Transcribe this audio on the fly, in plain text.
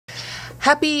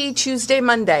Happy Tuesday,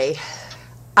 Monday.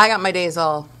 I got my days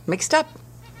all mixed up.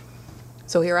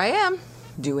 So here I am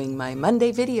doing my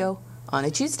Monday video on a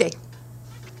Tuesday.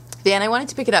 Dan, I wanted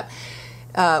to pick it up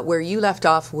where you left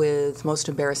off with most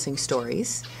embarrassing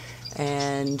stories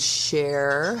and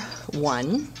share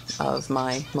one of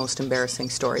my most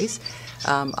embarrassing stories.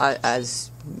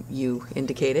 As you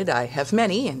indicated, I have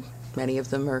many, and many of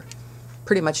them are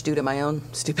pretty much due to my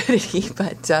own stupidity,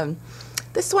 but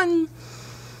this one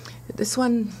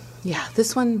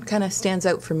kind of stands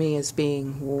out for me as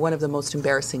being one of the most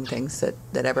embarrassing things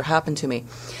that ever happened to me.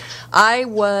 I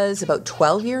was about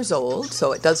 12 years old,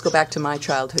 so it does go back to my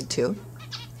childhood too,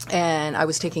 and I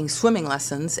was taking swimming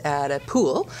lessons at a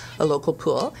pool, a local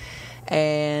pool,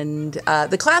 and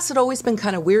the class had always been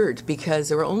kind of weird because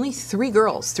there were only three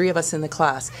of us in the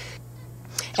class,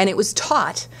 and it was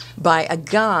taught by a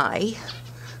guy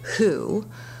who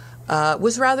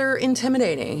was rather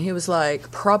intimidating. He was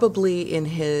like probably in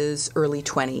his early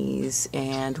 20s,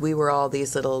 and we were all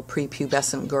these little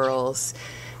prepubescent girls.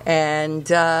 And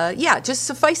just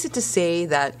suffice it to say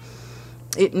that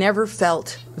it never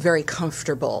felt very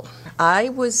comfortable. I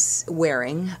was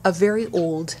wearing a very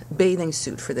old bathing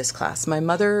suit for this class. My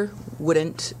mother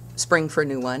wouldn't spring for a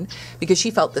new one because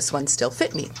she felt this one still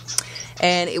fit me.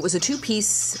 And it was a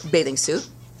two-piece bathing suit.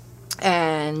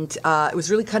 And it was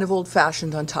really kind of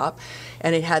old-fashioned on top,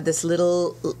 and it had this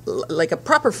little, like a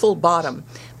proper full bottom,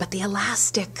 but the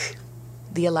elastic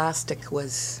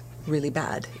was really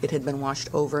bad. It had been washed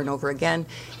over and over again.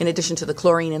 In addition to the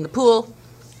chlorine in the pool,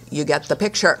 you get the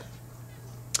picture.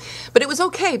 But it was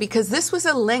okay because this was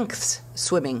a lengths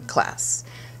swimming class,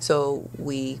 so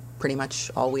we pretty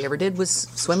much all we ever did was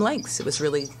swim lengths. It was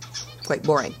really quite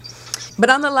boring.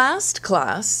 But on the last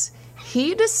class,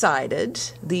 he decided,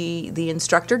 the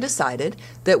instructor decided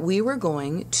that we were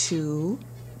going to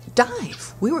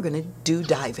dive. We were going to do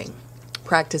diving,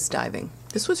 practice diving.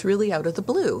 This was really out of the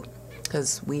blue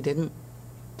because we didn't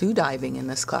do diving in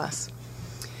this class.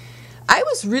 I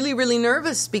was really, really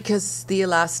nervous because the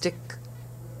elastic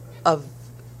of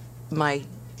my,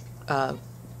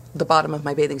 the bottom of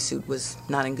my bathing suit was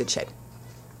not in good shape.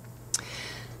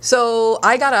 So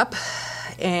I got up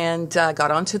and got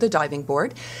onto the diving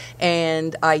board,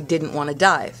 and I didn't want to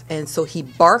dive. And so he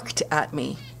barked at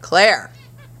me, "Claire,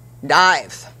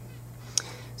 dive."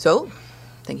 So,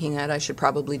 thinking that I should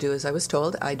probably do as I was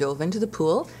told, I dove into the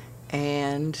pool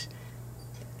and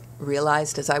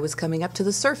realized as I was coming up to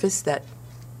the surface that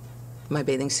my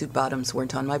bathing suit bottoms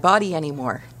weren't on my body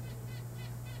anymore.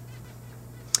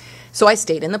 So I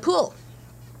stayed in the pool,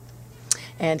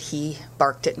 and he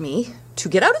barked at me to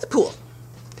get out of the pool.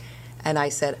 And I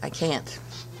said, "I can't."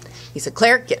 He said,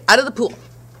 "Claire, get out of the pool."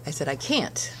 I said, "I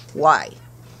can't." "Why?"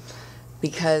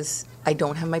 "Because I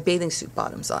don't have my bathing suit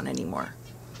bottoms on anymore."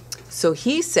 So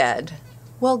he said,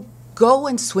 "Well, go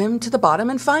and swim to the bottom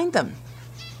and find them."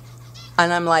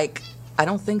 And I'm like, I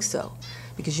don't think so.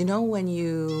 Because you know when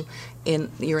you're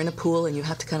in a pool and you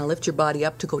have to kind of lift your body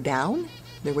up to go down?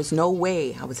 There was no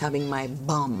way I was having my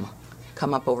bum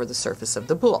come up over the surface of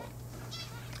the pool.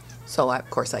 So, of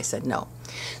course, I said no.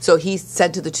 So he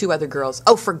said to the two other girls,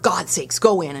 "Oh, for God's sakes,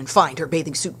 go in and find her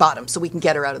bathing suit bottom so we can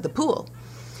get her out of the pool."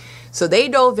 So they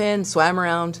dove in, swam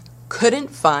around, couldn't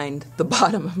find the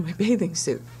bottom of my bathing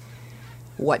suit.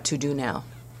 What to do now?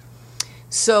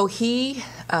 So he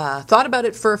thought about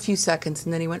it for a few seconds,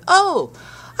 and then he went, "Oh,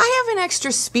 I have an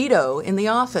extra Speedo in the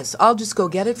office. I'll just go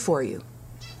get it for you."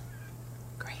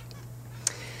 Great.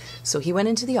 So he went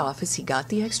into the office. He got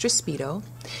the extra Speedo.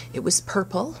 It was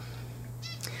purple.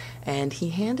 And he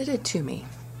handed it to me,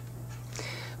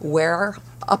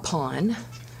 whereupon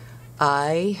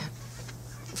I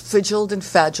fidgeled and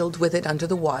fadgeled with it under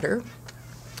the water,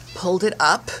 pulled it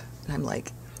up, and I'm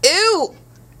like, "Ew,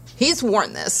 he's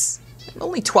worn this. I'm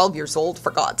only 12 years old,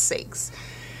 for God's sakes."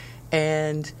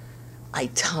 And I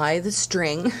tie the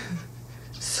string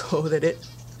so that it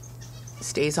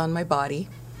stays on my body,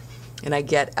 and I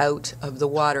get out of the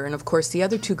water. And of course, the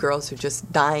other two girls are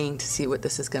just dying to see what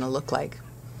this is going to look like.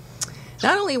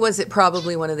 Not only was it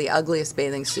probably one of the ugliest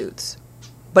bathing suits,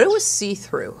 but it was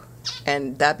see-through,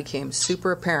 and that became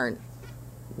super apparent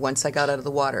once I got out of the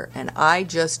water, and I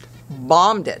just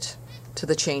bombed it to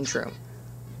the change room.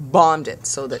 Bombed it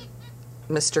so that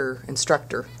Mr.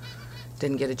 Instructor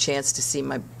didn't get a chance to see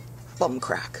my bum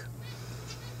crack.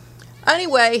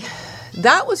 Anyway,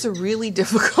 that was a really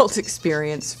difficult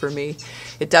experience for me.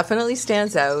 It definitely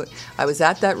stands out. I was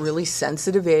at that really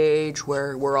sensitive age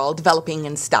where we're all developing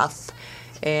and stuff,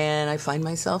 and I find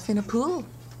myself in a pool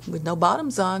with no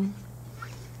bottoms on.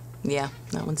 Yeah,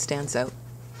 that one stands out.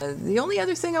 The only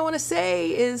other thing I want to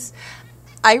say is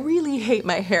I really hate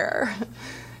my hair.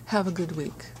 Have a good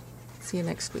week. See you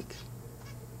next week.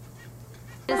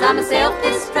 I'm a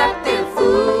self-destructive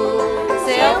fool.